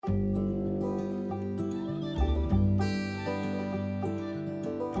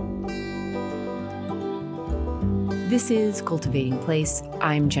This is Cultivating Place.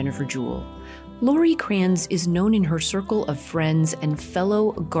 I'm Jennifer Jewell. Lauri Kranz is known in her circle of friends and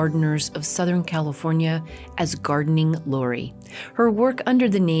fellow gardeners of Southern California as Gardening Lauri. Her work under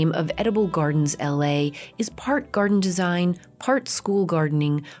the name of Edible Gardens LA is part garden design, part school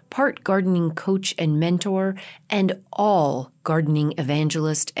gardening, part gardening coach and mentor, and all gardening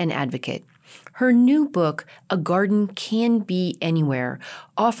evangelist and advocate. Her new book, A Garden Can Be Anywhere,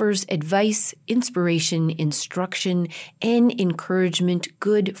 offers advice, inspiration, instruction, and encouragement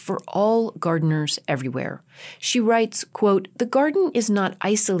good for all gardeners everywhere. She writes, quote, "The garden is not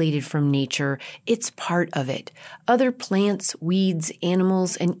isolated from nature, it's part of it. Other plants, weeds,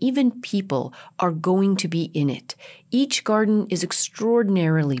 animals, and even people are going to be in it. Each garden is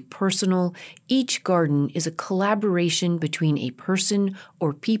extraordinarily personal. Each garden is a collaboration between a person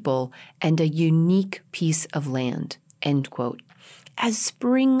or people and a unique piece of land," end quote. As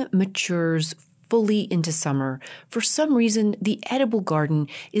spring matures fully into summer, for some reason, the edible garden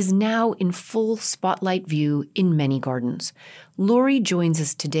is now in full spotlight view in many gardens. Lauri joins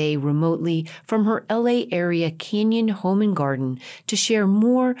us today remotely from her LA area Canyon home and garden to share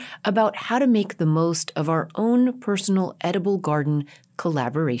more about how to make the most of our own personal edible garden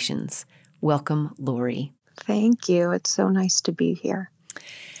collaborations. Welcome, Lauri. Thank you. It's so nice to be here.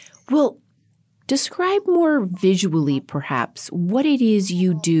 Well, describe more visually, perhaps, what it is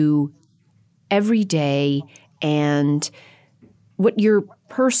you do every day and what your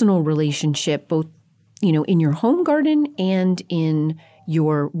personal relationship, both, in your home garden and in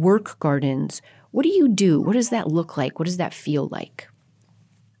your work gardens. What do you do? What does that look like? What does that feel like?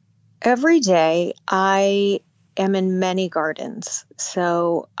 Every day I am in many gardens.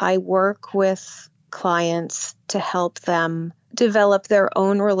 So I work with clients to help them develop their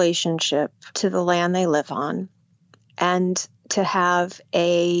own relationship to the land they live on and to have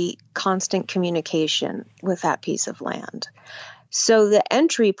a constant communication with that piece of land. So the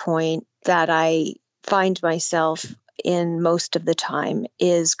entry point that I find myself in most of the time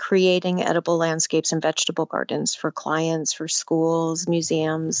is creating edible landscapes and vegetable gardens for clients, for schools,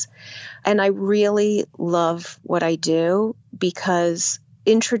 museums. And I really love what I do because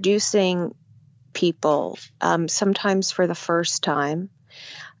introducing people, sometimes for the first time,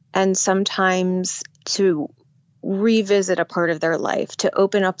 and sometimes to revisit a part of their life, to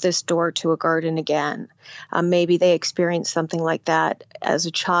open up this door to a garden again. Maybe they experienced something like that as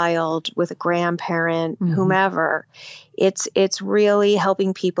a child with a grandparent, whomever. It's really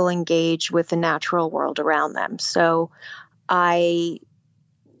helping people engage with the natural world around them. So I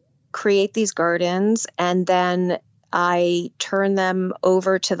create these gardens and then I turn them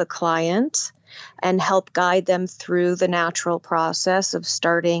over to the client and help guide them through the natural process of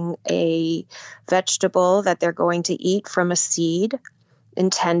starting a vegetable that they're going to eat from a seed,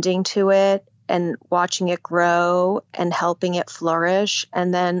 and tending to it and watching it grow and helping it flourish,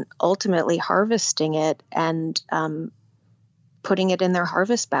 and then ultimately harvesting it and putting it in their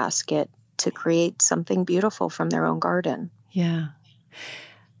harvest basket to create something beautiful from their own garden. Yeah.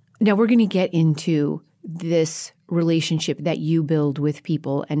 Now we're going to get into this relationship that you build with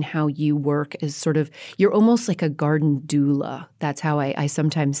people and how you work as sort of, you're almost like a garden doula. That's how I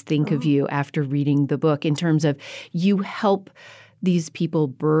sometimes think of you after reading the book, in terms of you help these people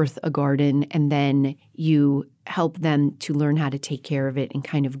birth a garden and then you help them to learn how to take care of it and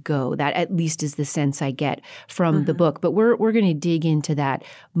kind of go. That at least is the sense I get from the book. But we're going to dig into that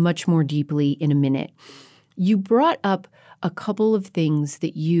much more deeply in a minute. You brought up a couple of things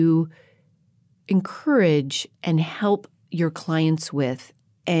that you encourage and help your clients with.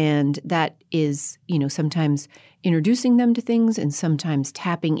 And that is, sometimes introducing them to things and sometimes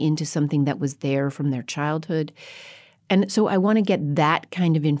tapping into something that was there from their childhood. And so I want to get that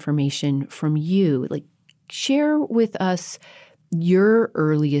kind of information from you. Like, share with us your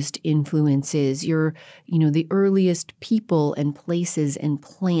earliest influences, the earliest people and places and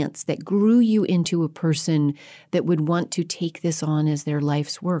plants that grew you into a person that would want to take this on as their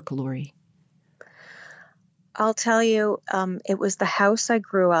life's work, Lauri. I'll tell you, it was the house I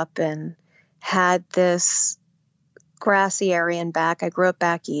grew up in, had this grassy area in back. I grew up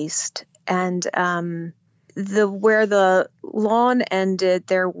back east. And where the lawn ended,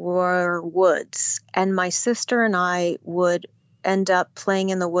 there were woods. And my sister and I would end up playing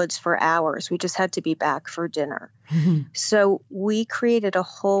in the woods for hours. We just had to be back for dinner. So we created a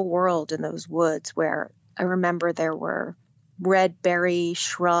whole world in those woods where I remember there were red berry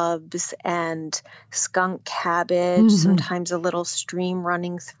shrubs and skunk cabbage, sometimes a little stream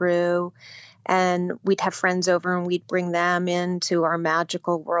running through. And we'd have friends over and we'd bring them into our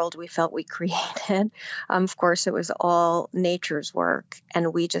magical world we felt we created. Of course, it was all nature's work.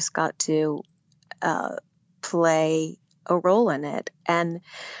 And we just got to play a role in it. And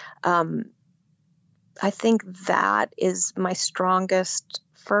I think that is my strongest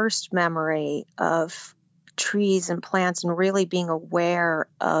first memory of trees and plants and really being aware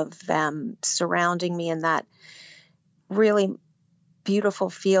of them surrounding me and that really beautiful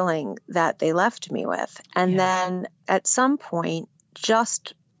feeling that they left me with. And then at some point,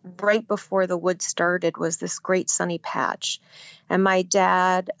 just right before the wood started, was this great sunny patch. And my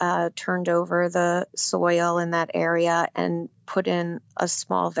dad turned over the soil in that area and put in a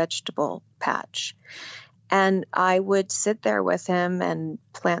small vegetable patch. And I would sit there with him and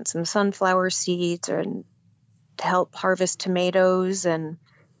plant some sunflower seeds and help harvest tomatoes and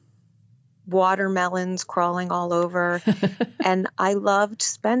watermelons crawling all over. And I loved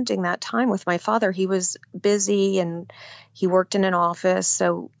spending that time with my father. He was busy and he worked in an office,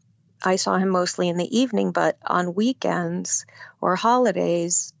 so I saw him mostly in the evening, but on weekends or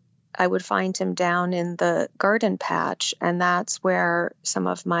holidays, I would find him down in the garden patch, and that's where some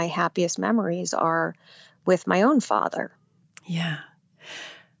of my happiest memories are with my own father. Yeah.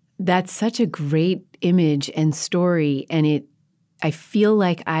 That's such a great image and story, and I feel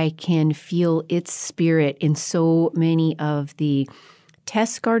like I can feel its spirit in so many of the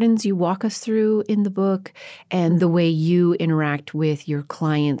test gardens you walk us through in the book and the way you interact with your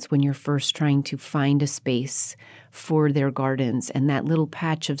clients when you're first trying to find a space for their gardens. And that little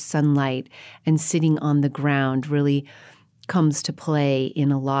patch of sunlight and sitting on the ground really comes to play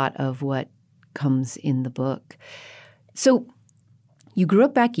in a lot of what comes in the book. So you grew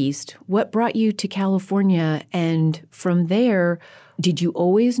up back east. What brought you to California? And from there, did you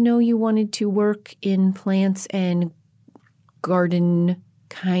always know you wanted to work in plants and garden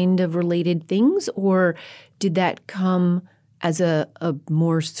kind of related things, or did that come as a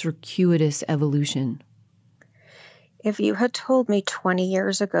more circuitous evolution? If you had told me 20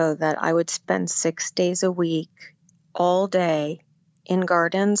 years ago that I would spend 6 days a week, all day, in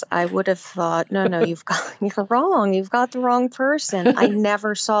gardens, I would have thought, no, you're wrong. You've got the wrong person. I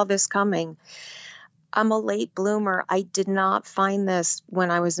never saw this coming. I'm a late bloomer. I did not find this when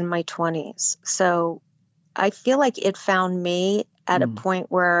I was in my 20s. So I feel like it found me at a point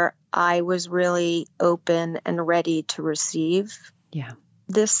where I was really open and ready to receive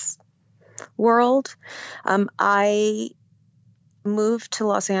this world. I moved to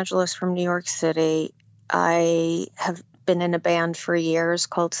Los Angeles from New York City. I have been in a band for years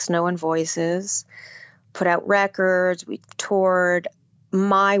called Snow and Voices, put out records, we toured.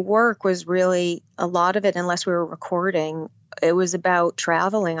 My work was really, a lot of it, unless we were recording, it was about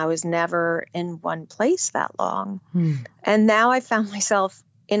traveling. I was never in one place that long. And now I found myself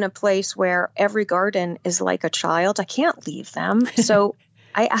in a place where every garden is like a child. I can't leave them. So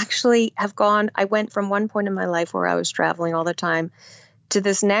I actually I went from one point in my life where I was traveling all the time to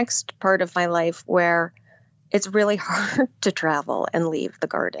this next part of my life where it's really hard to travel and leave the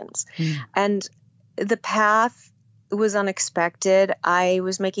gardens. And the path was unexpected. I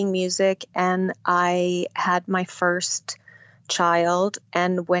was making music and I had my first child.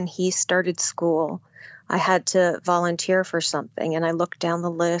 And when he started school, I had to volunteer for something. And I looked down the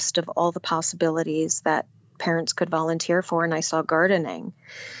list of all the possibilities that parents could volunteer for, and I saw gardening.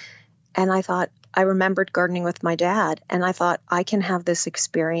 And I remembered gardening with my dad. And I thought, I can have this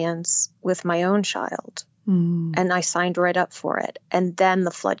experience with my own child. And I signed right up for it. And then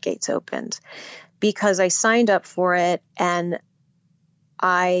the floodgates opened because I signed up for it and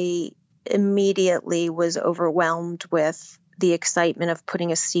I immediately was overwhelmed with the excitement of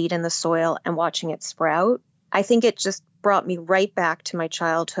putting a seed in the soil and watching it sprout. I think it just brought me right back to my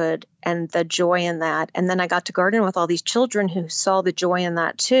childhood and the joy in that. And then I got to garden with all these children who saw the joy in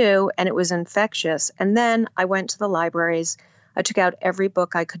that too, and it was infectious. And then I went to the libraries. I took out every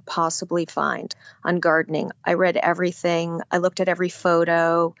book I could possibly find on gardening. I read everything. I looked at every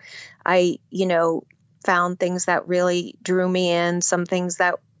photo. I, found things that really drew me in, some things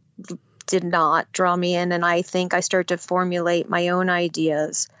that did not draw me in. And I think I started to formulate my own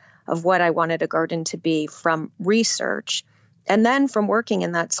ideas of what I wanted a garden to be from research. And then from working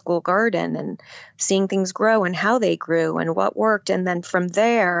in that school garden and seeing things grow and how they grew and what worked. And then from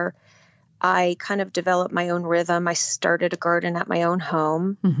there, I kind of developed my own rhythm. I started a garden at my own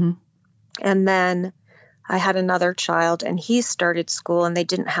home. And then I had another child and he started school and they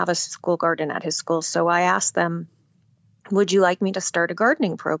didn't have a school garden at his school. So I asked them, would you like me to start a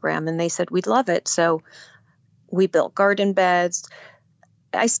gardening program? And they said, we'd love it. So we built garden beds.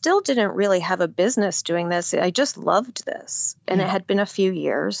 I still didn't really have a business doing this. I just loved this. And it had been a few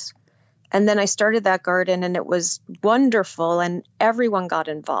years. And then I started that garden and it was wonderful and everyone got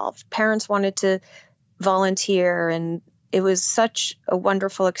involved. Parents wanted to volunteer and it was such a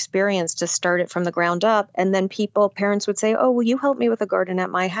wonderful experience to start it from the ground up. And then parents would say, oh, will you help me with a garden at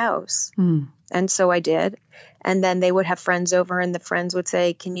my house? Mm. And so I did. And then they would have friends over and the friends would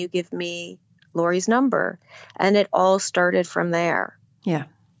say, can you give me Lauri's number? And it all started from there. Yeah.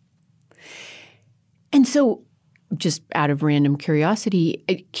 And so just out of random curiosity,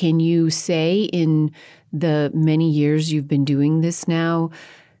 can you say in the many years you've been doing this now,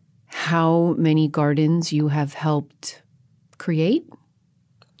 how many gardens you have helped create?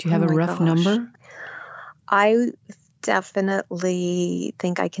 Do you have a rough number? I definitely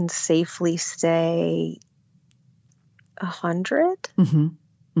think I can safely say 100. Mm-hmm.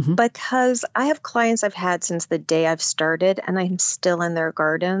 Mm-hmm. Because I have clients I've had since the day I've started, and I'm still in their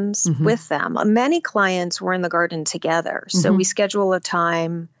gardens Mm-hmm. with them. Many clients were in the garden together. So Mm-hmm. we schedule a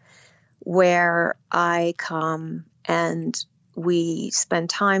time where I come and we spend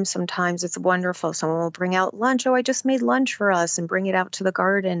time. Sometimes it's wonderful. Someone will bring out lunch. Oh, I just made lunch for us, and bring it out to the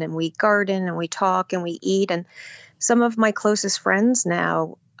garden, and we garden and we talk and we eat. And some of my closest friends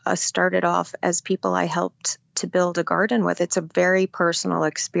now started off as people I helped to build a garden with. It's a very personal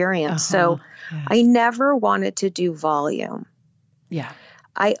experience. So Yeah. I never wanted to do volume. Yeah.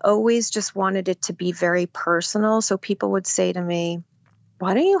 I always just wanted it to be very personal. So people would say to me,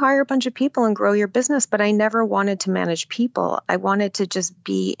 why don't you hire a bunch of people and grow your business? But I never wanted to manage people. I wanted to just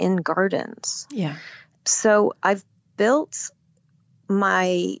be in gardens. Yeah. So I've built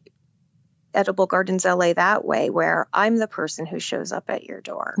my Edible Gardens LA that way, where I'm the person who shows up at your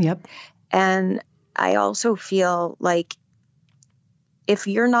door. Yep. And I also feel like if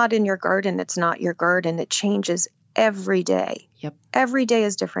you're not in your garden, it's not your garden. It changes every day. Yep. Every day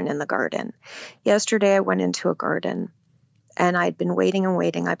is different in the garden. Yesterday, I went into a garden and I'd been waiting and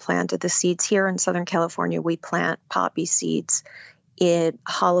waiting. I planted the seeds here in Southern California. We plant poppy seeds in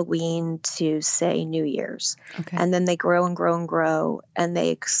Halloween to, say, New Year's. Okay. And then they grow and grow and grow, and they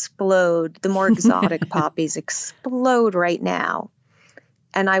explode. The more exotic poppies explode right now.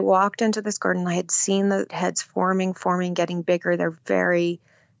 And I walked into this garden. I had seen the heads forming, getting bigger. They're very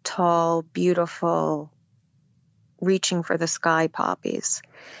tall, beautiful, reaching for the sky poppies.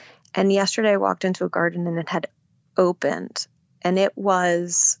 And yesterday I walked into a garden and it had opened, and it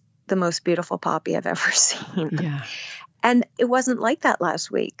was the most beautiful poppy I've ever seen. Yeah. And it wasn't like that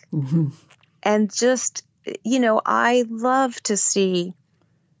last week. Mm-hmm. And just, I love to see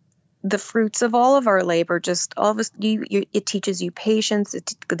the fruits of all of our labor. Just all of us, it teaches you patience,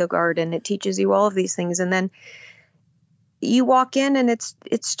 the garden, it teaches you all of these things. And then you walk in and it's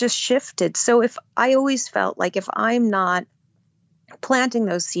just shifted. So I always felt like if I'm not planting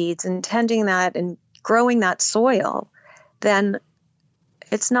those seeds and tending that and growing that soil, then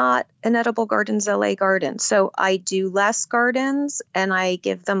it's not an Edible Gardens LA garden. So I do less gardens and I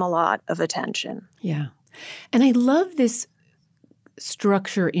give them a lot of attention. Yeah. And I love this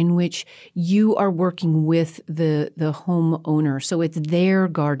structure in which you are working with the homeowner. So it's their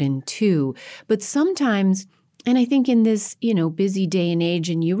garden too. But sometimes, and I think in this, busy day and age,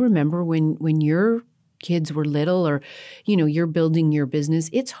 and you remember when your kids were little or, you're building your business,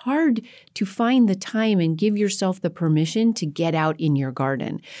 it's hard to find the time and give yourself the permission to get out in your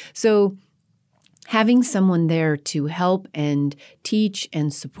garden. So having someone there to help and teach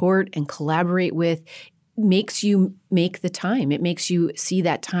and support and collaborate with makes you make the time. It makes you see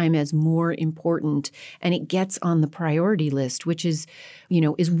that time as more important, and it gets on the priority list, which is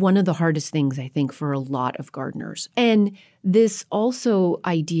one of the hardest things, I think, for a lot of gardeners. And this also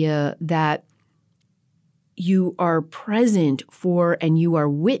idea that you are present for and you are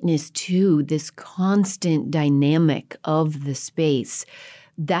witness to this constant dynamic of the space.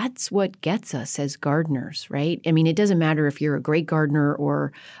 That's what gets us as gardeners, right? I mean, it doesn't matter if you're a great gardener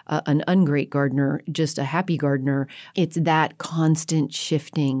or an ungreat gardener, just a happy gardener. It's that constant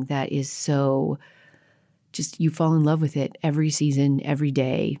shifting that is so just you fall in love with it every season, every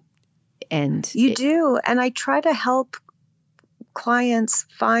day. And you do. And I try to help clients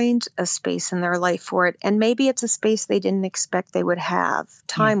find a space in their life for it. And maybe it's a space they didn't expect they would have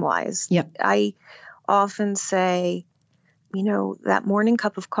time-wise. Yep. I often say, that morning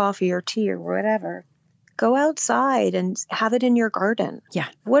cup of coffee or tea or whatever, go outside and have it in your garden. Yeah.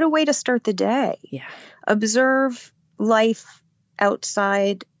 What a way to start the day. Yeah. Observe life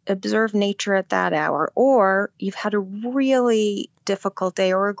outside, observe nature at that hour. Or you've had a really difficult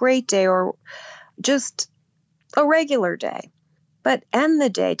day or a great day or just a regular day. But end the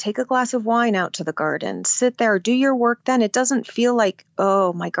day, take a glass of wine out to the garden, sit there, do your work then. It doesn't feel like,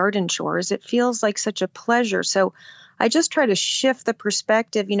 oh, my garden chores. It feels like such a pleasure. So I just try to shift the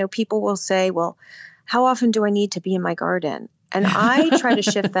perspective. People will say, well, how often do I need to be in my garden? And I try to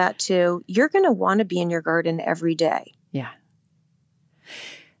shift that to, you're going to want to be in your garden every day. Yeah.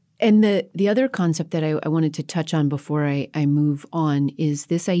 And the other concept that I wanted to touch on before I move on is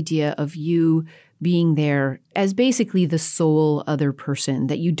this idea of you being there as basically the sole other person,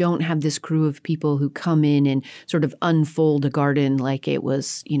 that you don't have this crew of people who come in and sort of unfold a garden like it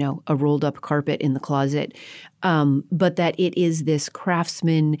was, a rolled up carpet in the closet, but that it is this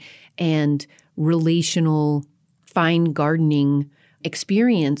craftsman and relational fine gardening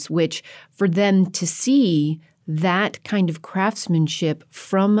experience, which for them to see that kind of craftsmanship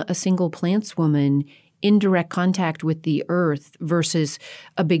from a single plantswoman in direct contact with the earth versus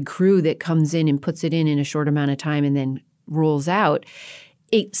a big crew that comes in and puts it in a short amount of time and then rolls out,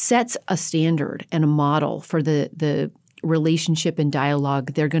 it sets a standard and a model for the relationship and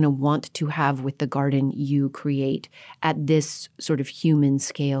dialogue they're going to want to have with the garden you create at this sort of human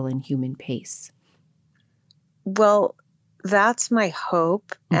scale and human pace. Well, that's my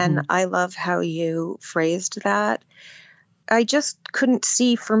hope, and I love how you phrased that. I just couldn't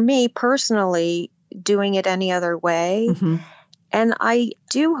see, for me personally, doing it any other way. And I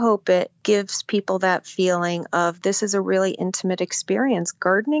do hope it gives people that feeling of this is a really intimate experience.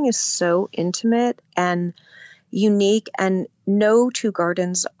 Gardening is so intimate and unique, and no two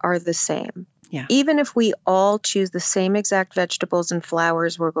gardens are the same. Yeah. Even if we all choose the same exact vegetables and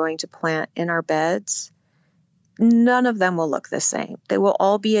flowers we're going to plant in our beds, none of them will look the same. They will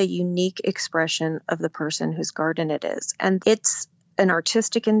all be a unique expression of the person whose garden it is. And it's an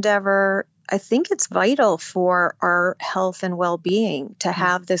artistic endeavor. I think it's vital for our health and well-being to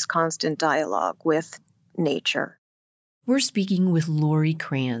have this constant dialogue with nature. We're speaking with Lauri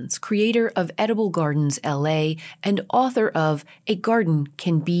Kranz, creator of Edible Gardens LA and author of A Garden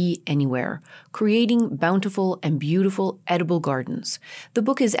Can Be Anywhere, Creating Bountiful and Beautiful Edible Gardens. The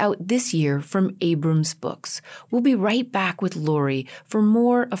book is out this year from Abrams Books. We'll be right back with Lauri for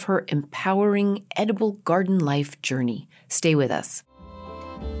more of her empowering edible garden life journey. Stay with us.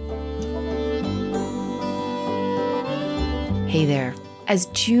 Hey there. As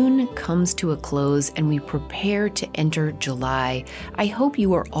June comes to a close and we prepare to enter July, I hope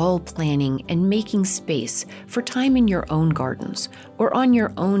you are all planning and making space for time in your own gardens or on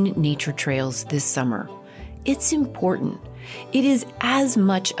your own nature trails this summer. It's important. It is as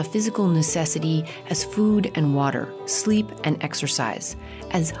much a physical necessity as food and water, sleep and exercise,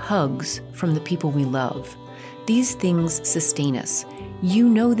 as hugs from the people we love. These things sustain us. You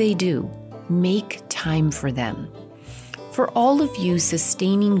know they do. Make time for them. For all of you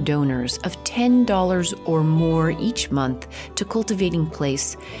sustaining donors of $10 or more each month to Cultivating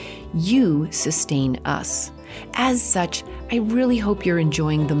Place, you sustain us. As such, I really hope you're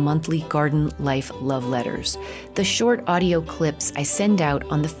enjoying the monthly Garden Life Love Letters, the short audio clips I send out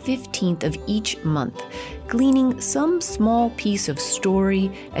on the 15th of each month, gleaning some small piece of story,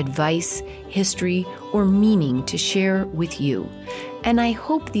 advice, history, or meaning to share with you. And I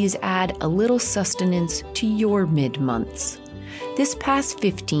hope these add a little sustenance to your mid-months. This past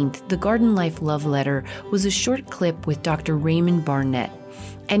 15th, the Garden Life Love Letter was a short clip with Dr. Raymond Barnett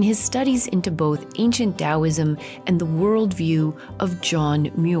and his studies into both ancient Taoism and the worldview of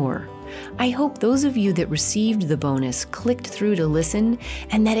John Muir. I hope those of you that received the bonus clicked through to listen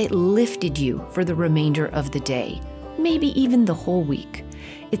and that it lifted you for the remainder of the day, maybe even the whole week.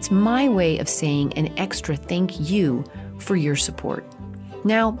 It's my way of saying an extra thank you for your support.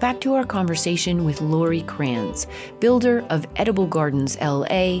 Now, back to our conversation with Lauri Kranz, builder of Edible Gardens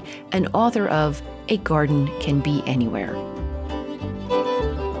LA and author of A Garden Can Be Anywhere.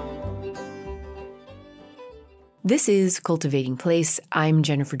 This is Cultivating Place. I'm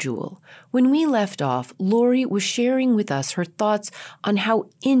Jennifer Jewell. When we left off, Lauri was sharing with us her thoughts on how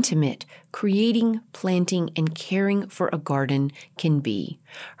intimate creating, planting, and caring for a garden can be.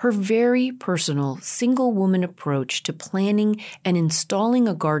 Her very personal, single-woman approach to planning and installing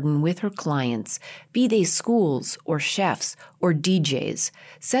a garden with her clients, be they schools or chefs or DJs,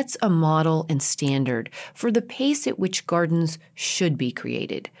 sets a model and standard for the pace at which gardens should be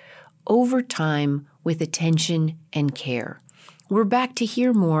created. Over time, with attention and care. We're back to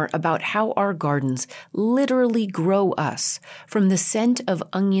hear more about how our gardens literally grow us, from the scent of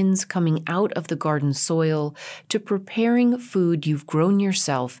onions coming out of the garden soil to preparing food you've grown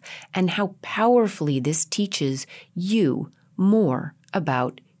yourself, and how powerfully this teaches you more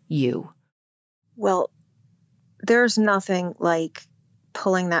about you. Well, there's nothing like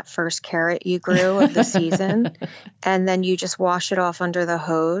pulling that first carrot you grew of the season, and then you just wash it off under the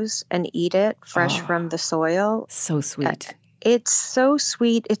hose and eat it fresh from the soil. So sweet. It's so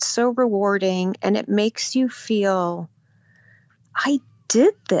sweet. It's so rewarding, and it makes you feel, I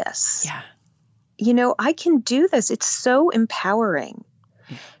did this. Yeah. I can do this. It's so empowering.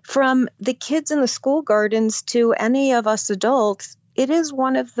 from the kids in the school gardens to any of us adults, it is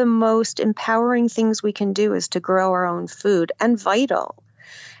one of the most empowering things we can do is to grow our own food, and vital.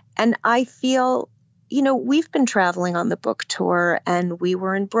 And I feel, we've been traveling on the book tour, and we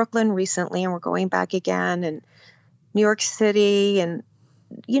were in Brooklyn recently, and we're going back again, and New York City, and,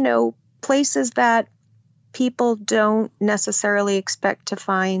 places that people don't necessarily expect to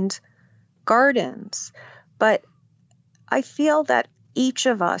find gardens. But I feel that each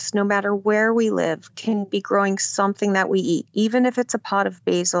of us, no matter where we live, can be growing something that we eat, even if it's a pot of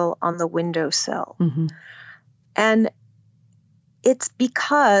basil on the windowsill. Mm-hmm. And it's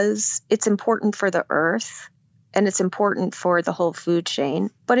because it's important for the earth and it's important for the whole food chain,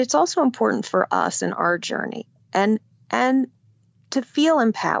 but it's also important for us in our journey and to feel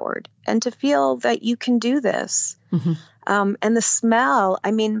empowered and to feel that you can do this. Mm-hmm. And the smell,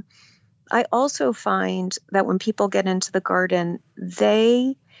 I also find that when people get into the garden,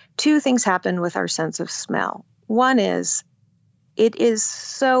 two things happen with our sense of smell. One is, it is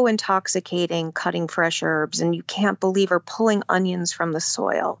so intoxicating cutting fresh herbs, and you can't believe, or pulling onions from the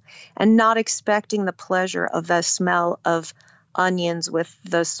soil and not expecting the pleasure of the smell of onions with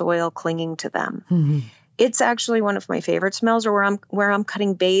the soil clinging to them. Mm-hmm. It's actually one of my favorite smells, or where I'm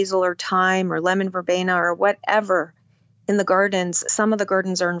cutting basil or thyme or lemon verbena or whatever in the gardens. Some of the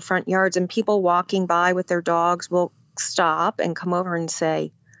gardens are in front yards, and people walking by with their dogs will stop and come over and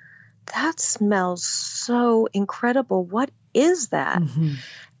say, "That smells so incredible. What is that?" Mm-hmm.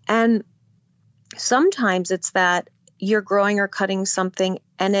 And sometimes it's that you're growing or cutting something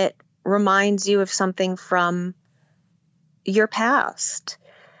and it reminds you of something from your past.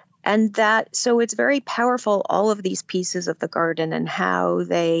 And so it's very powerful, all of these pieces of the garden and how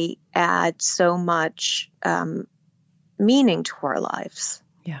they add so much meaning to our lives.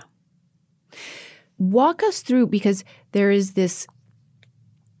 Yeah. Walk us through, because there is this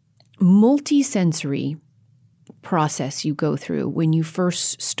multi-sensory process you go through when you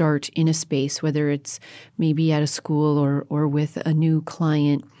first start in a space, whether it's maybe at a school or with a new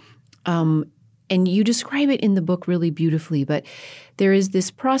client. And you describe it in the book really beautifully, but there is this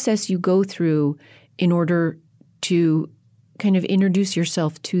process you go through in order to kind of introduce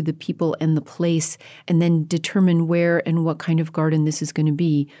yourself to the people and the place, and then determine where and what kind of garden this is going to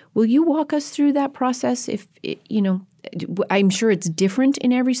be. Will you walk us through that process? I'm sure it's different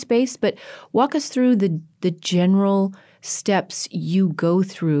in every space, but walk us through the general steps you go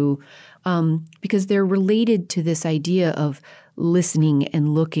through, because they're related to this idea of listening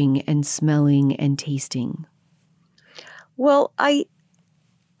and looking and smelling and tasting. Well, I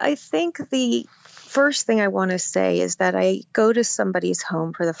think the first thing I want to say is that I go to somebody's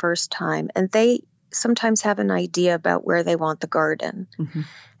home for the first time, and they sometimes have an idea about where they want the garden. Mm-hmm.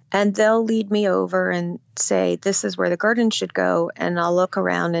 And they'll lead me over and say, "This is where the garden should go." And I'll look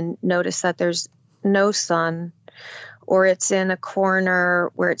around and notice that there's no sun, or it's in a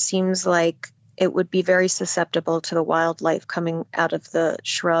corner where it seems like it would be very susceptible to the wildlife coming out of the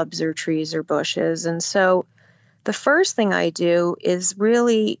shrubs or trees or bushes. And so the first thing I do is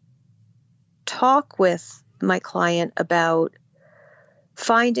really talk with my client about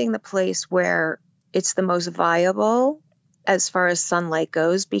finding the place where it's the most viable as far as sunlight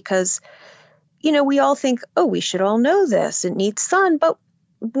goes, because, we all think, oh, we should all know this. It needs sun. But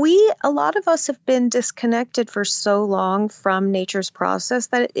a lot of us have been disconnected for so long from nature's process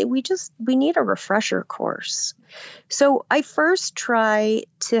that we need a refresher course. So I first try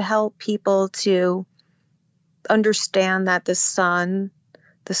to help people to understand that the sun,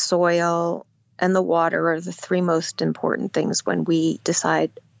 the soil, and the water are the three most important things when we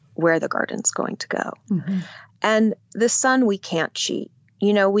decide where the garden's going to go. Mm-hmm. And the sun we can't cheat.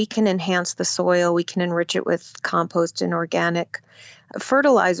 We can enhance the soil, we can enrich it with compost and organic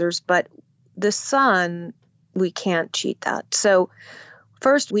fertilizers, but the sun, we can't cheat that. So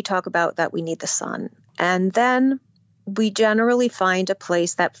first we talk about that we need the sun. And then we generally find a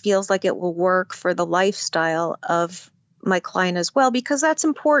place that feels like it will work for the lifestyle of my client as well, because that's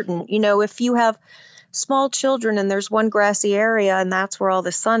important. If you have small children and there's one grassy area and that's where all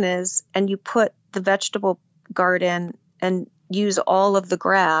the sun is, and you put the vegetable garden and use all of the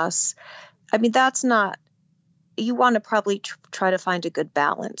grass, that's not, you want to probably try to find a good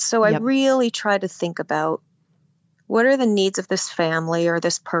balance. So Yep. I really try to think about, what are the needs of this family or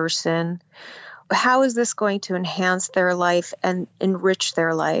this person? How is this going to enhance their life and enrich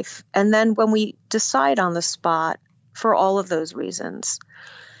their life? And then when we decide on the spot for all of those reasons,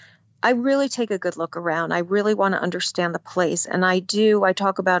 I really take a good look around. I really want to understand the place. And I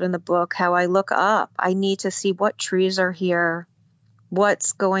talk about in the book how I look up. I need to see what trees are here,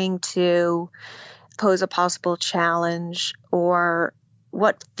 what's going to pose a possible challenge, or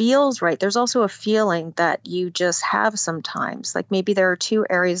what feels right. There's also a feeling that you just have sometimes. Like maybe there are two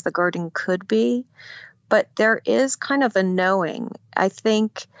areas the garden could be, but there is kind of a knowing. I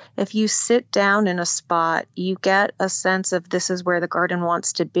think if you sit down in a spot, you get a sense of this is where the garden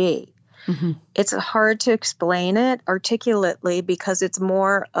wants to be. Mm-hmm. It's hard to explain it articulately because it's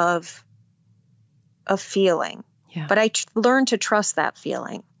more of a feeling. Yeah. But I learned to trust that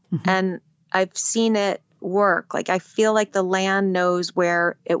feeling. Mm-hmm. And I've seen it work. Like I feel like the land knows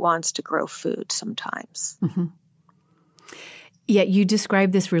where it wants to grow food sometimes. Mm-hmm. Yeah, you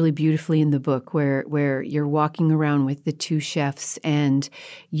describe this really beautifully in the book where you're walking around with the two chefs and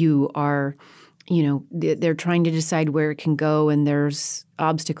you are, they're trying to decide where it can go and there's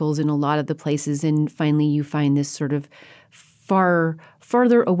obstacles in a lot of the places. And finally you find this sort of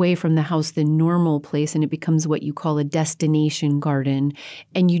farther away from the house than normal place, and it becomes what you call a destination garden.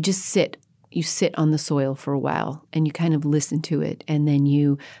 And you just sit on the soil for a while and you kind of listen to it, and then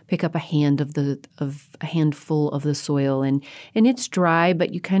you pick up a handful of the soil, and it's dry,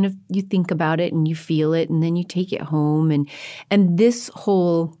 but you think about it and you feel it, and then you take it home, and this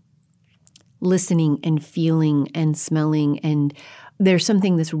whole listening and feeling and smelling, and there's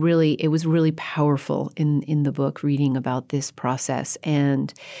something it was really powerful in the book reading about this process,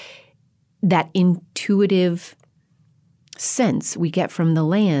 and that intuitive sense we get from the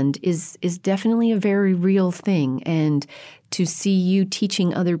land is definitely a very real thing. And to see you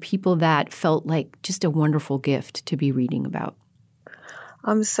teaching other people that felt like just a wonderful gift to be reading about.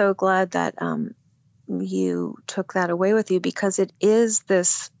 I'm so glad that you took that away with you, because it is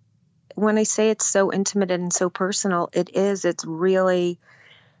this, when I say it's so intimate and so personal, it's really,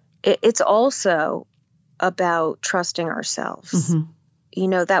 it's also about trusting ourselves. Mm-hmm.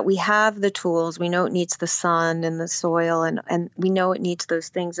 That we have the tools, we know it needs the sun and the soil, and we know it needs those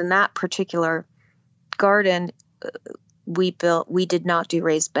things. In that particular garden we did not do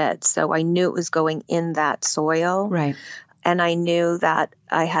raised beds. So I knew it was going in that soil. Right. And I knew that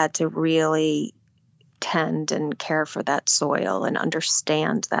I had to really tend and care for that soil and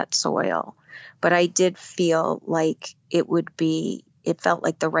understand that soil. But I did feel like it felt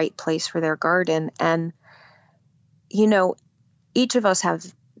like the right place for their garden. And, each of us have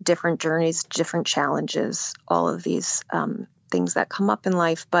different journeys, different challenges, all of these things that come up in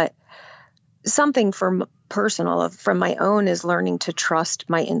life. But something personal from my own is learning to trust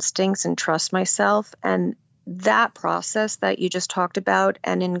my instincts and trust myself. And that process that you just talked about,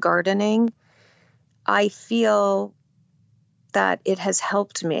 and in gardening, I feel that it has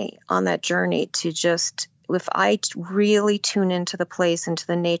helped me on that journey to just, if I really tune into the place, into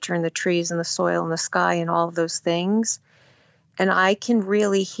the nature and the trees and the soil and the sky and all of those things, and I can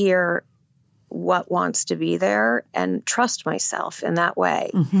really hear what wants to be there and trust myself in that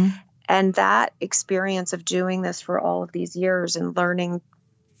way. Mm-hmm. And that experience of doing this for all of these years and learning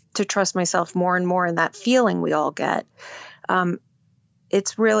to trust myself more and more, and that feeling we all get,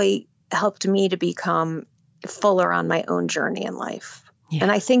 it's really helped me to become fuller on my own journey in life. Yeah.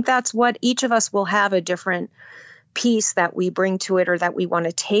 And I think that's what each of us will have, a different piece that we bring to it or that we want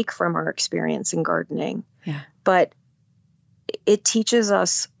to take from our experience in gardening. Yeah. But it teaches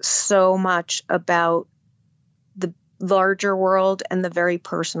us so much about the larger world and the very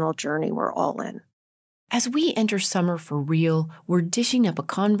personal journey we're all in. As we enter summer for real, we're dishing up a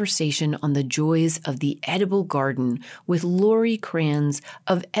conversation on the joys of the edible garden with Lauri Kranz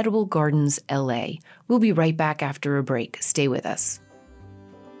of Edible Gardens LA. We'll be right back after a break. Stay with us.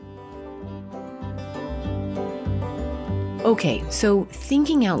 Okay, so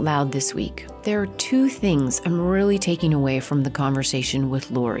thinking out loud this week, there are two things I'm really taking away from the conversation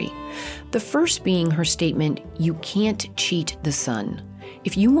with Lauri. The first being her statement, you can't cheat the sun.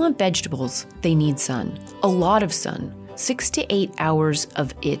 If you want vegetables, they need sun. A lot of sun. 6 to 8 hours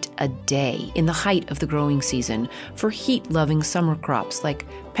of it a day in the height of the growing season for heat-loving summer crops like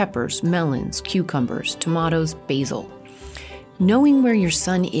peppers, melons, cucumbers, tomatoes, basil. Knowing where your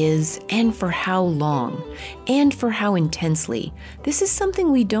sun is and for how long and for how intensely, this is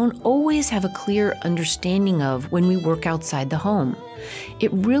something we don't always have a clear understanding of when we work outside the home.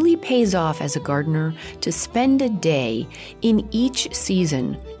 It really pays off as a gardener to spend a day in each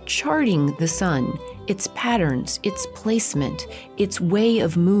season charting the sun, its patterns, its placement, its way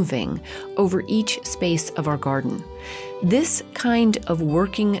of moving over each space of our garden. This kind of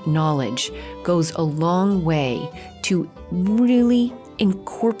working knowledge goes a long way to really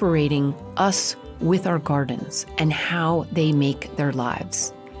incorporating us with our gardens and how they make their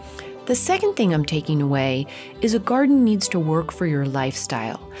lives. The second thing I'm taking away is a garden needs to work for your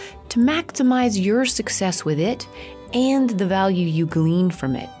lifestyle to maximize your success with it and the value you glean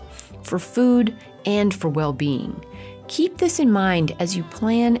from it, for food and for well-being. Keep this in mind as you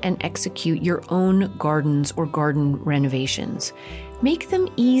plan and execute your own gardens or garden renovations. Make them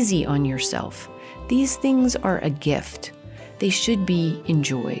easy on yourself. These things are a gift. They should be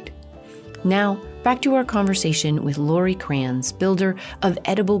enjoyed. Now, back to our conversation with Lauri Kranz, builder of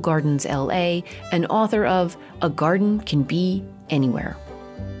Edible Gardens LA and author of A Garden Can Be Anywhere.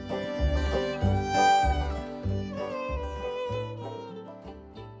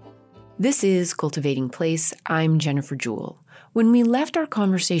 This is Cultivating Place. I'm Jennifer Jewell. When we left our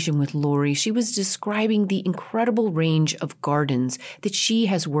conversation with Lauri, she was describing the incredible range of gardens that she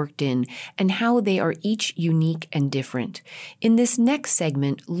has worked in and how they are each unique and different. In this next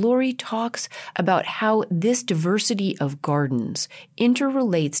segment, Lauri talks about how this diversity of gardens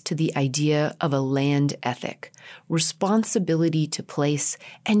interrelates to the idea of a land ethic, responsibility to place,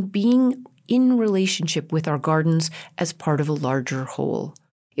 and being in relationship with our gardens as part of a larger whole.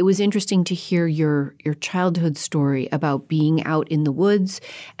 It was interesting to hear your childhood story about being out in the woods,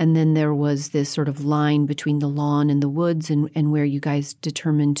 and then there was this sort of line between the lawn and the woods and where you guys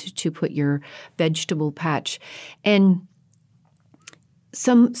determined to put your vegetable patch. And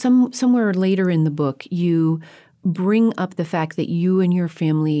somewhere later in the book, you bring up the fact that you and your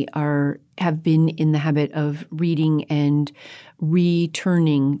family have been in the habit of reading and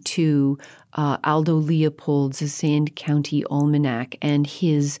returning to Aldo Leopold's Sand County Almanac and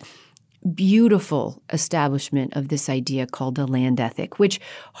his beautiful establishment of this idea called the land ethic, which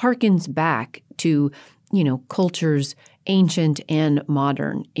harkens back to, cultures ancient and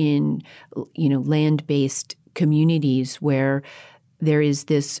modern in, land-based communities where there is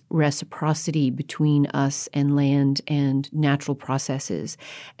this reciprocity between us and land and natural processes.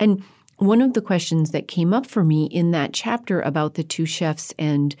 And one of the questions that came up for me in that chapter about the two chefs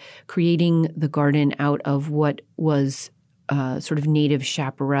and creating the garden out of what was sort of native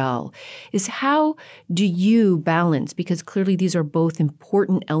chaparral is how do you balance, because clearly these are both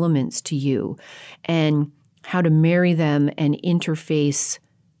important elements to you, and how to marry them and interface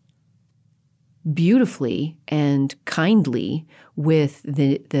beautifully and kindly with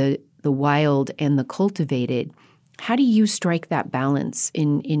the wild and the cultivated. How do you strike that balance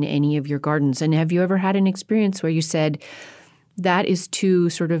in any of your gardens? And have you ever had an experience where you said, that is too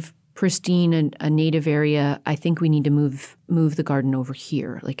sort of pristine and a native area, I think we need to move the garden over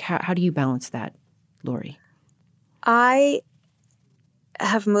here? Like, how do you balance that, Lauri? I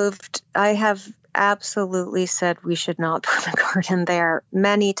have absolutely said we should not put the garden there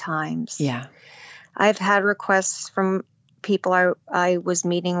many times. Yeah. I've had requests from people I was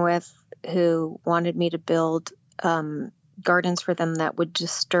meeting with who wanted me to build gardens for them that would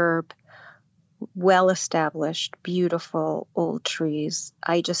disturb well-established, beautiful old trees.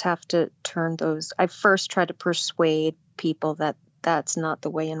 I just have to turn those. I first try to persuade people that that's not the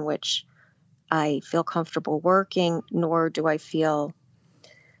way in which I feel comfortable working, nor do I feel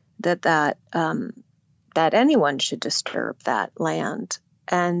that anyone should disturb that land.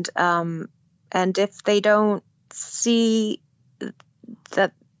 And if they don't see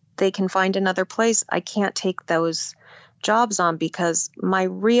that they can find another place, I can't take those jobs on, because I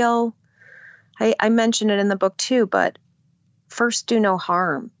mention it in the book too, but first do no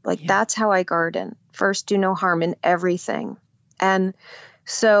harm. That's how I garden. First do no harm in everything. And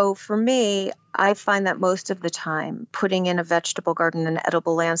so for me, I find that most of the time putting in a vegetable garden, an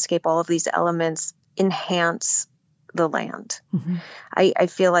edible landscape, all of these elements enhance the land. Mm-hmm. I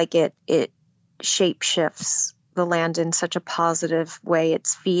feel like it shape shifts the land in such a positive way.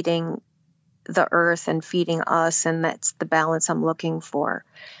 It's feeding the earth and feeding us, and that's the balance I'm looking for.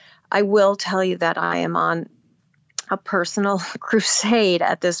 I will tell you that I am on a personal crusade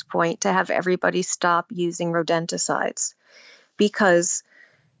at this point to have everybody stop using rodenticides, because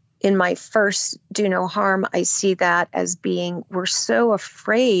in my first do no harm, I see that as being, we're so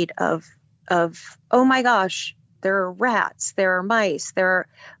afraid of oh my gosh, there are rats, there are mice,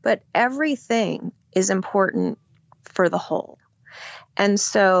 but everything is important for the whole. And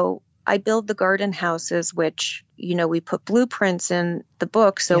so I build the garden houses, which, we put blueprints in the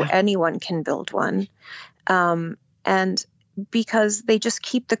book so anyone can build one. And because they just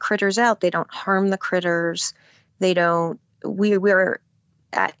keep the critters out, they don't harm the critters. They don't, they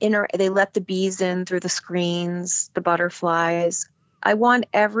let the bees in through the screens, the butterflies. I want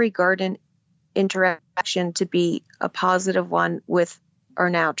every garden interaction to be a positive one with our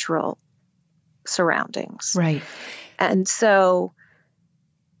natural surroundings. Right. And so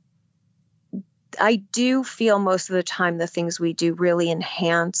I do feel most of the time the things we do really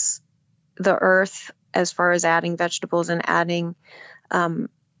enhance the earth as far as adding vegetables and adding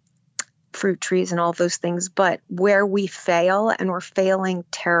fruit trees and all those things. But where we fail, and we're failing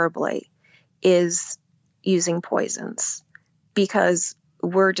terribly, is using poisons because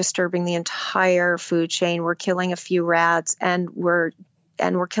we're disturbing the entire food chain. We're killing a few rats, and we're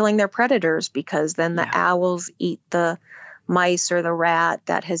killing their predators, because then the owls eat the mice or the rat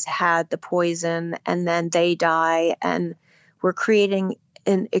that has had the poison, and then they die, and we're creating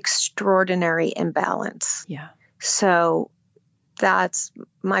an extraordinary imbalance. Yeah. So that's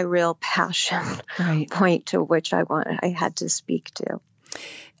my real passion point to which I had to speak to.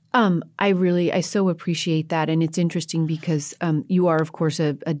 I so appreciate that. And it's interesting because you are, of course,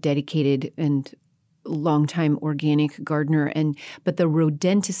 a dedicated and longtime organic gardener. But the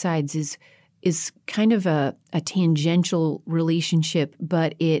rodenticides is kind of a tangential relationship,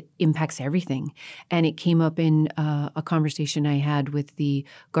 but it impacts everything. And it came up in a conversation I had with the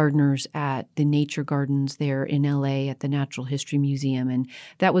gardeners at the nature gardens there in LA at the Natural History Museum. And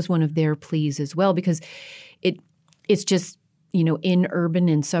that was one of their pleas as well, because it's just, in urban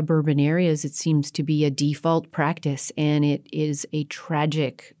and suburban areas, it seems to be a default practice, and it is a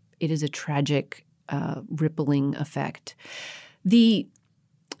tragic rippling effect.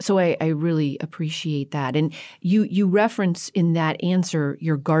 So I really appreciate that. And you reference in that answer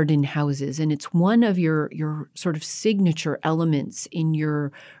your garden houses, and it's one of your sort of signature elements in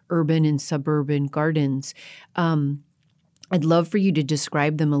your urban and suburban gardens. I'd love for you to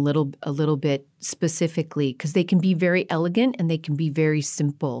describe them a little bit specifically, because they can be very elegant and they can be very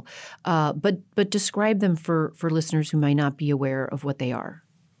simple. But describe them for listeners who might not be aware of what they are.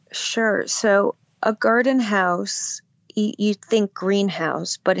 Sure. So a garden house, you think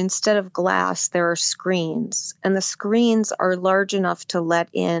greenhouse, but instead of glass, there are screens. And the screens are large enough to let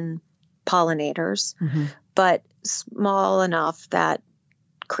in pollinators, but small enough that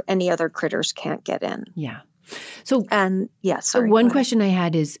any other critters can't get in. Yeah. So, One question I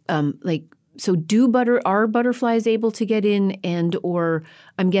had is, so are butterflies able to get in, and or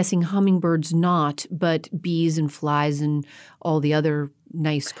I'm guessing hummingbirds not, but bees and flies and all the other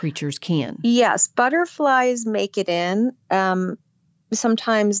nice creatures can? Yes, butterflies make it in.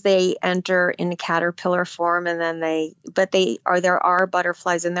 Sometimes they enter in caterpillar form, and then there are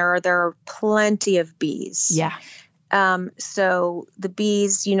butterflies, and there are plenty of bees. Yeah. So the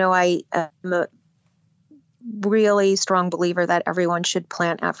bees, I am a really strong believer that everyone should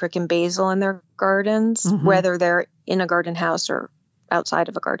plant African basil in their gardens, whether they're in a garden house or outside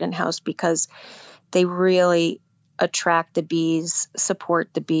of a garden house, because they really attract the bees,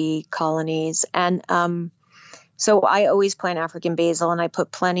 support the bee colonies. And so I always plant African basil, and I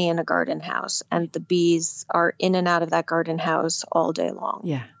put plenty in a garden house, and the bees are in and out of that garden house all day long.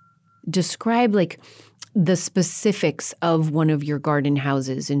 Yeah. Describe the specifics of one of your garden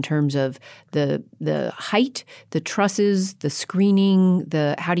houses in terms of the height, the trusses, the screening,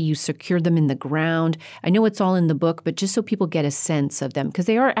 how do you secure them in the ground? I know it's all in the book, but just so people get a sense of them, because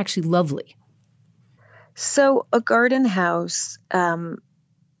they are actually lovely. So a garden house,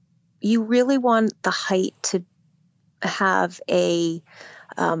 you really want the height to have a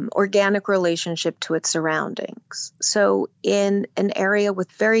organic relationship to its surroundings. So in an area with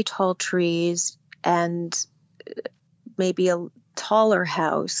very tall trees and maybe a taller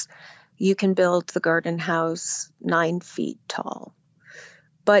house, you can build the garden house 9 feet tall.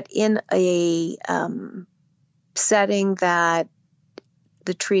 But in a setting that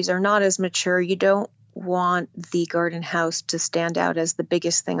the trees are not as mature, you don't want the garden house to stand out as the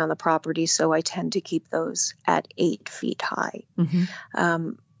biggest thing on the property, so I tend to keep those at 8 feet high.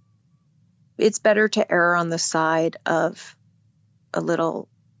 It's better to err on the side of a little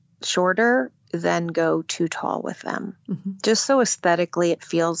shorter than go too tall with them, just so aesthetically it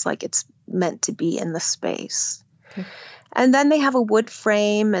feels like it's meant to be in the space. Okay. And then they have a wood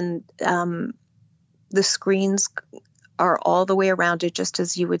frame, and the screens are all the way around it, just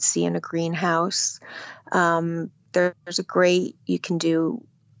as you would see in a greenhouse. There's you can do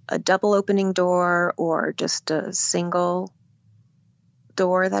a double opening door or just a single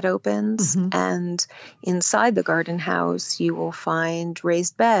door that opens. And inside the garden house, you will find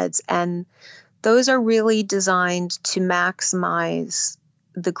raised beds. And those are really designed to maximize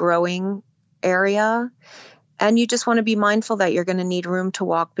the growing area. And you just want to be mindful that you're going to need room to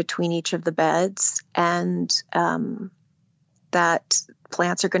walk between each of the beds, and that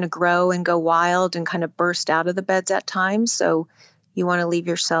plants are going to grow and go wild and kind of burst out of the beds at times. So you want to leave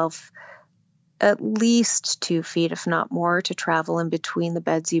yourself at least 2 feet, if not more, to travel in between the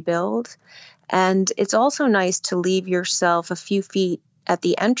beds you build. And it's also nice to leave yourself a few feet at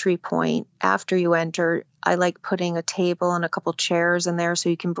the entry point after you enter. I like putting a table and a couple chairs in there so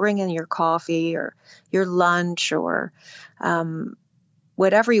you can bring in your coffee or your lunch or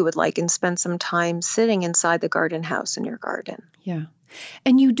whatever you would like and spend some time sitting inside the garden house in your garden. Yeah.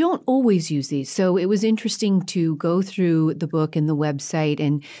 And you don't always use these. So it was interesting to go through the book and the website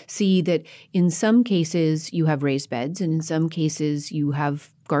and see that in some cases you have raised beds, and in some cases you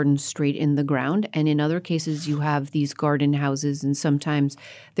have gardens straight in the ground, and in other cases you have these garden houses, and sometimes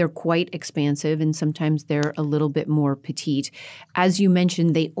they're quite expansive and sometimes they're a little bit more petite. As you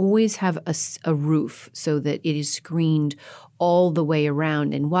mentioned, they always have a roof so that it is screened all the way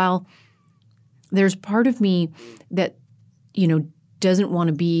around. And while there's part of me that, doesn't want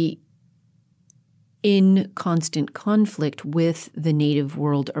to be in constant conflict with the native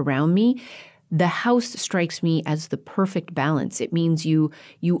world around me, the house strikes me as the perfect balance. It means you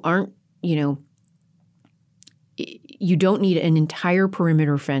aren't, you don't need an entire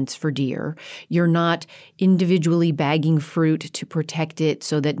perimeter fence for deer. You're not individually bagging fruit to protect it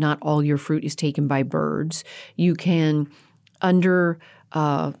so that not all your fruit is taken by birds. You can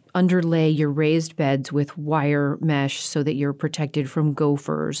underlay your raised beds with wire mesh so that you're protected from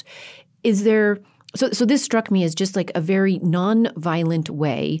gophers. So this struck me as just like a very non-violent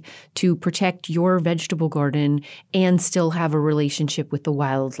way to protect your vegetable garden and still have a relationship with the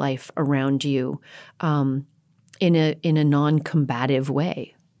wildlife around you in a non-combative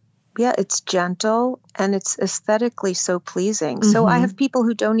way. Yeah, it's gentle and it's aesthetically so pleasing. So I have people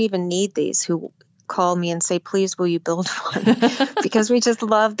who don't even need these who call me and say, please, will you build one? Because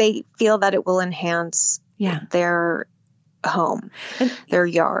they feel that it will enhance their home, their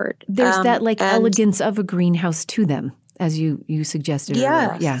yard. There's that elegance of a greenhouse to them, as you suggested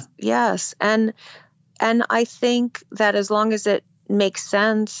earlier. Yeah. Yes. And I think that as long as it makes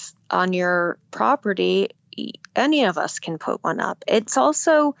sense on your property, any of us can put one up. It's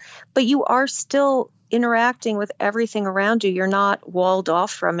also, but you are still interacting with everything around you. You're not walled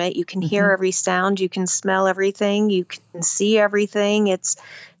off from it. You can hear every sound. You can smell everything. You can see everything.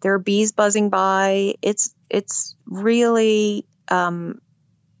 There are bees buzzing by. It's really, I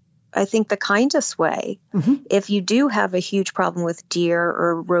think, the kindest way. If you do have a huge problem with deer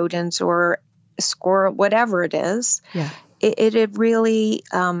or rodents or squirrel, whatever it is, it really,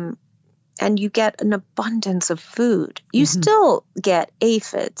 and you get an abundance of food. You still get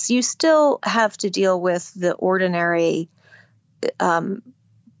aphids. You still have to deal with the ordinary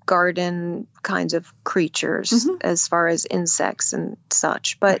garden kinds of creatures as far as insects and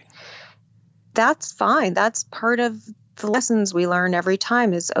such. But that's fine. That's part of the lessons we learn every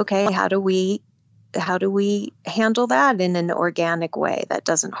time is, okay, how do we handle that in an organic way that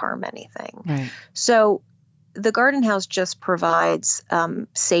doesn't harm anything? Right. So the garden house just provides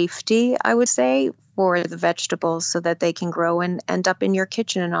safety, I would say, for the vegetables so that they can grow and end up in your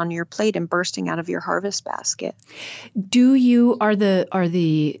kitchen and on your plate and bursting out of your harvest basket. Are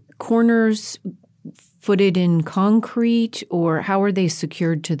the corners footed in concrete, or how are they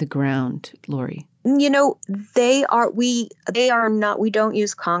secured to the ground, Lauri? They are not. We don't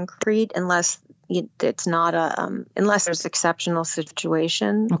use concrete unless it's not unless there's exceptional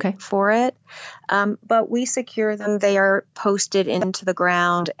situation for it. But we secure them. They are posted into the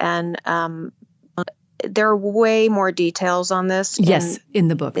ground, and there are way more details on this. Yes, in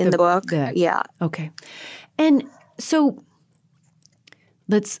the book. Yeah. Okay. And so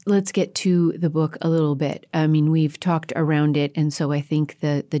let's get to the book a little bit. I mean, we've talked around it, and so I think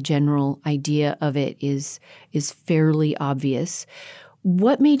the general idea of it is fairly obvious.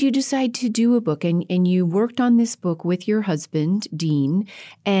 What made you decide to do a book? And you worked on this book with your husband, Dean,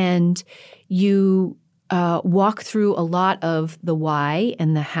 and you walk through a lot of the why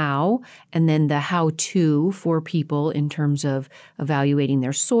and the how, and then the how-to for people in terms of evaluating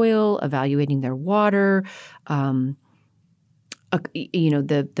their soil, evaluating their water, the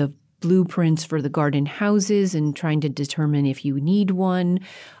blueprints for the garden houses and trying to determine if you need one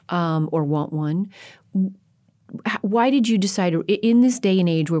or want one. Why did you decide, in this day and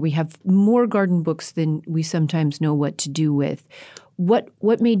age where we have more garden books than we sometimes know what to do with,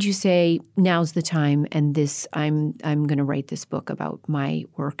 what made you say, now's the time and I'm going to write this book about my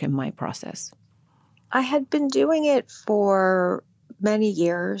work and my process? I had been doing it for many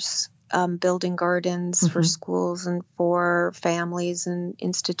years, building gardens for schools and for families and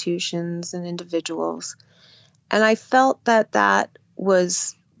institutions and individuals. And I felt that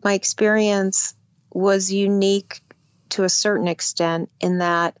was my experience was unique to a certain extent in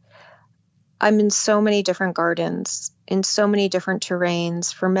that I'm in so many different gardens, in so many different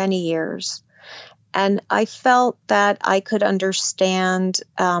terrains for many years. And I felt that I could understand,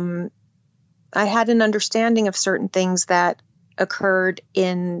 I had an understanding of certain things that occurred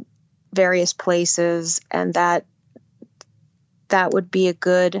in various places, and that would be a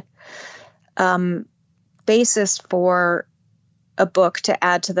good basis for a book to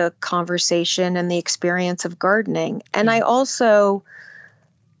add to the conversation and the experience of gardening. And I also,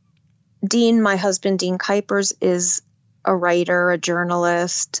 Dean, my husband, Dean Kuipers, is a writer, a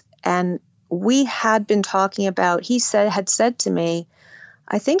journalist, and we had been talking about, had said to me,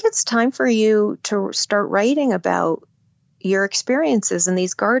 I think it's time for you to start writing about your experiences in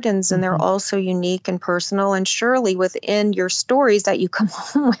these gardens, and they're all so unique and personal. And surely within your stories that you come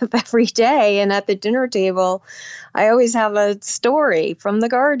home with every day and at the dinner table, I always have a story from the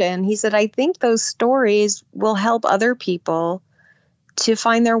garden. He said, I think those stories will help other people to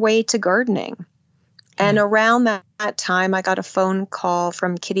find their way to gardening. And around that time, I got a phone call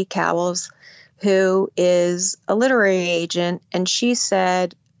from Kitty Cowles, who is a literary agent, and she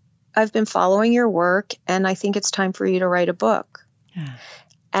said, I've been following your work, and I think it's time for you to write a book. Yeah.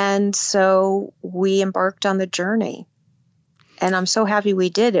 And so we embarked on the journey, and I'm so happy we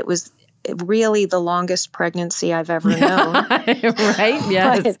did. It was really the longest pregnancy I've ever known. Right?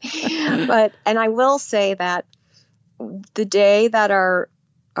 Yes. but and I will say that the day that our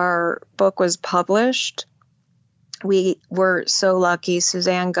book was published, we were so lucky.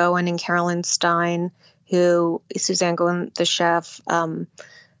 Suzanne Goen and Carolyn Stein, Suzanne Goen, the chef,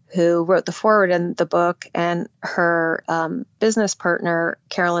 who wrote the foreword in the book, and her business partner,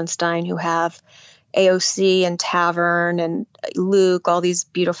 Carolyn Stein, who have AOC and Tavern and Luke, all these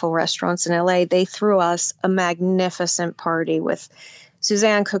beautiful restaurants in LA, they threw us a magnificent party with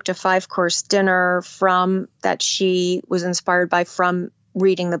Suzanne cooked a 5-course dinner that she was inspired by from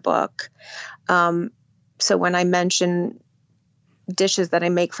reading the book. So when I mention dishes that I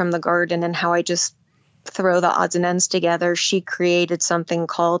make from the garden and how I just throw the odds and ends together, she created something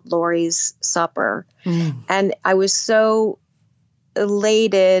called Lauri's Supper. And I was so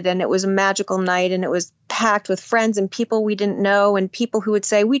elated, and it was a magical night, and it was packed with friends and people we didn't know, and people who would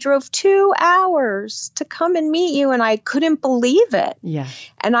say, we drove 2 hours to come and meet you, and I couldn't believe it. Yeah.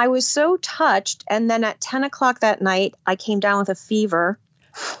 And I was so touched. And then at 10 o'clock that night, I came down with a fever.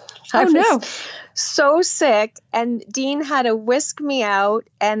 I was so sick, and Dean had to whisk me out,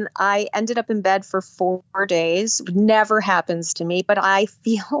 and I ended up in bed for 4 days. Never happens to me, but I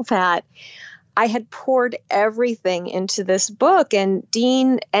feel that I had poured everything into this book, and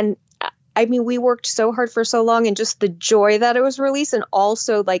Dean, and I mean, we worked so hard for so long, and just the joy that it was released, and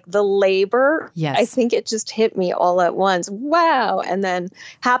also like the labor. Yes. I think it just hit me all at once. Wow. And then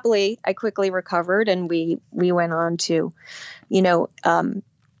happily, I quickly recovered, and we went on to,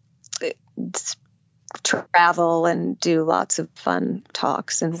 travel and do lots of fun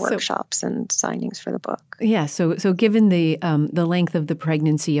talks and workshops and signings for the book. Yeah. So given the length of the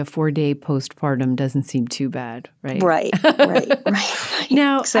pregnancy, a 4-day postpartum doesn't seem too bad, right? Right.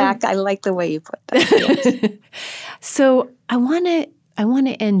 Now, exactly. I like the way you put that. Yes. So I want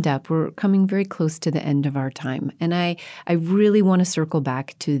to end up. We're coming very close to the end of our time, and I really want to circle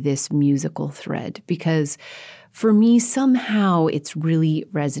back to this musical thread, because for me, somehow it's really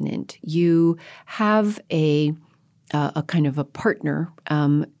resonant. You have a kind of a partner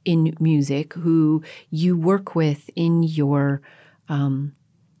in music who you work with in your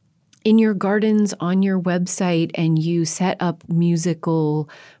gardens, on your website, and you set up musical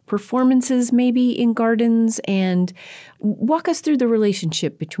performances maybe in gardens. And walk us through the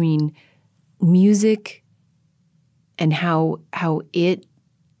relationship between music and how it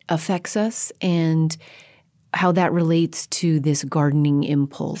affects us, and how that relates to this gardening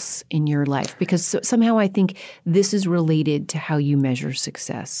impulse in your life. Because somehow I think this is related to how you measure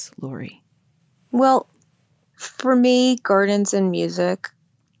success, Lauri. Well, for me, gardens and music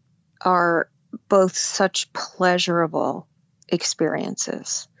are both such pleasurable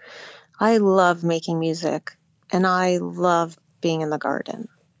experiences. I love making music, and I love being in the garden.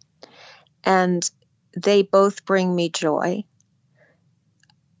 And they both bring me joy.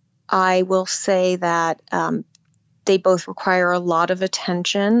 I will say that they both require a lot of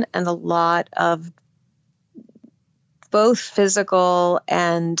attention and a lot of both physical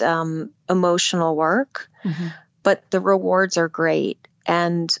and emotional work, but the rewards are great.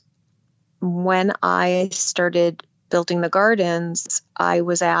 And when I started building the gardens, I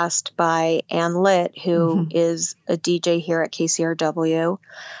was asked by Ann Litt, who is a DJ here at KCRW,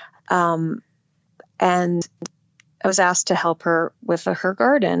 and I was asked to help her with her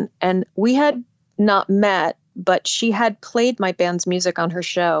garden. And we had not met, but she had played my band's music on her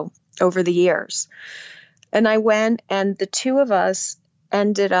show over the years. And I went, and the two of us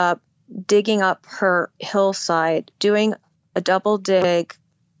ended up digging up her hillside, doing a double dig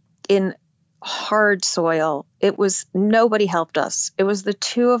in hard soil. Nobody helped us. It was the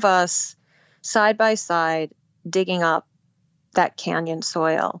two of us side by side digging up that canyon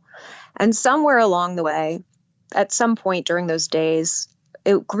soil. And somewhere along the way, at some point during those days,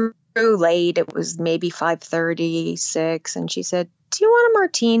 it grew late. It was maybe 5:30, 6, and she said, "Do you want a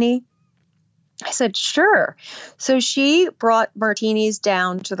martini?" I said, "Sure." So she brought martinis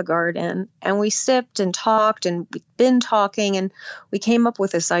down to the garden, and we sipped and talked, and we've been talking, and we came up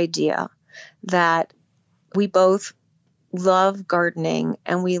with this idea that we both love gardening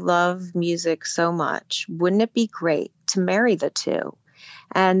and we love music so much. Wouldn't it be great to marry the two?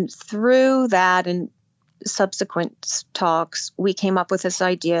 And through that and subsequent talks, we came up with this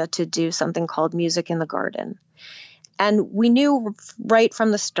idea to do something called Music in the Garden. And we knew right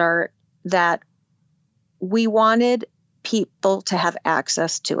from the start that we wanted people to have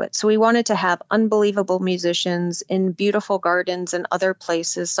access to it. So we wanted to have unbelievable musicians in beautiful gardens and other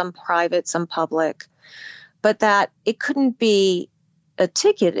places, some private, some public, but that it couldn't be a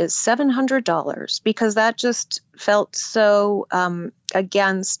ticket is $700 because that just felt so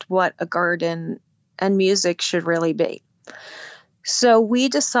against what a garden and music should really be. So we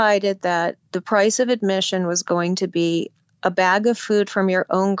decided that the price of admission was going to be a bag of food from your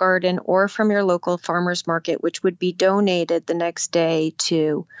own garden or from your local farmer's market, which would be donated the next day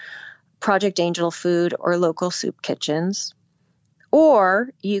to Project Angel Food or local soup kitchens. Or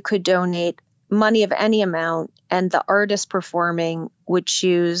you could donate money of any amount, and the artist performing would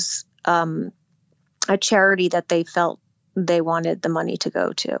choose a charity that they felt they wanted the money to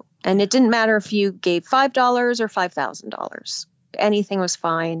go to. And it didn't matter if you gave $5 or $5,000. Anything was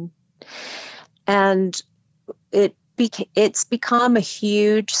fine. And it's become a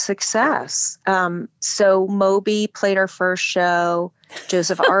huge success. So Moby played our first show.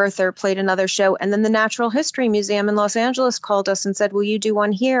 Joseph Arthur played another show. And then the Natural History Museum in Los Angeles called us and said, "Will you do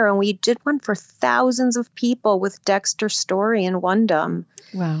one here?" And we did one for thousands of people with Dexter Story in Windham.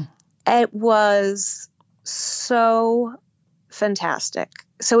 Wow. It was so fantastic.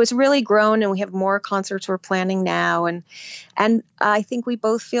 So it's really grown, and we have more concerts we're planning now. And I think we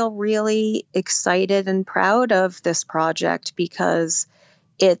both feel really excited and proud of this project because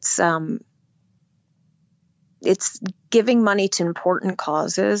it's giving money to important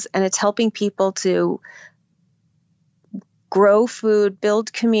causes, and it's helping people to grow food,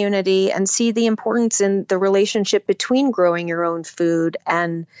 build community, and see the importance in the relationship between growing your own food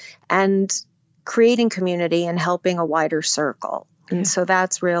and creating community and helping a wider circle. Yeah. And so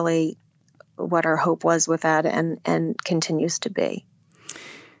that's really what our hope was with that and continues to be.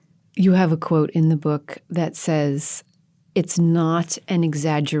 You have a quote in the book that says, "It's not an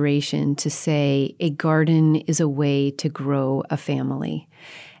exaggeration to say a garden is a way to grow a family."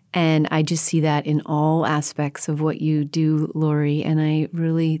 And I just see that in all aspects of what you do, Lauri, and I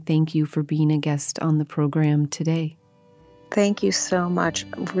really thank you for being a guest on the program today. Thank you so much.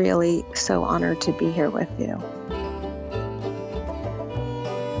 I'm really so honored to be here with you.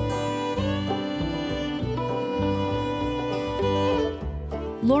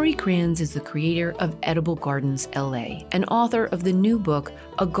 Lauri Kranz is the creator of Edible Gardens LA and author of the new book,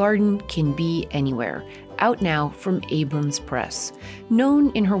 A Garden Can Be Anywhere, out now from Abrams Press.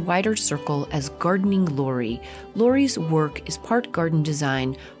 Known in her wider circle as Gardening Lauri, Lauri's work is part garden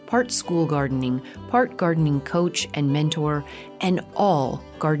design, part school gardening, part gardening coach and mentor, and all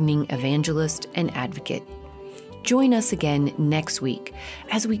gardening evangelist and advocate. Join us again next week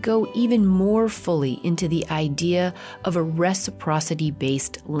as we go even more fully into the idea of a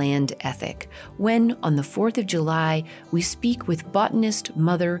reciprocity-based land ethic when, on the 4th of July, we speak with botanist,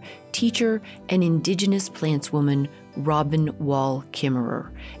 mother, teacher, and indigenous plantswoman Robin Wall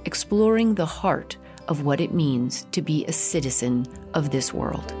Kimmerer, exploring the heart of what it means to be a citizen of this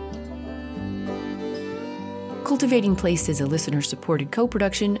world. Cultivating Place is a listener-supported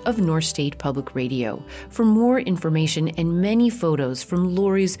co-production of North State Public Radio. For more information and many photos from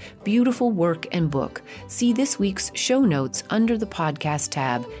Lauri's beautiful work and book, see this week's show notes under the podcast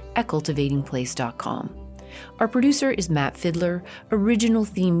tab at cultivatingplace.com. Our producer is Matt Fiddler. Original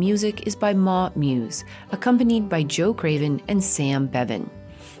theme music is by Ma Muse, accompanied by Joe Craven and Sam Bevan.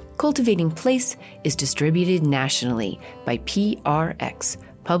 Cultivating Place is distributed nationally by PRX,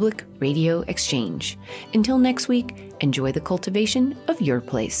 Public Radio Exchange. Until next week, enjoy the cultivation of your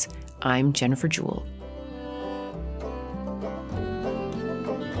place. I'm Jennifer Jewell.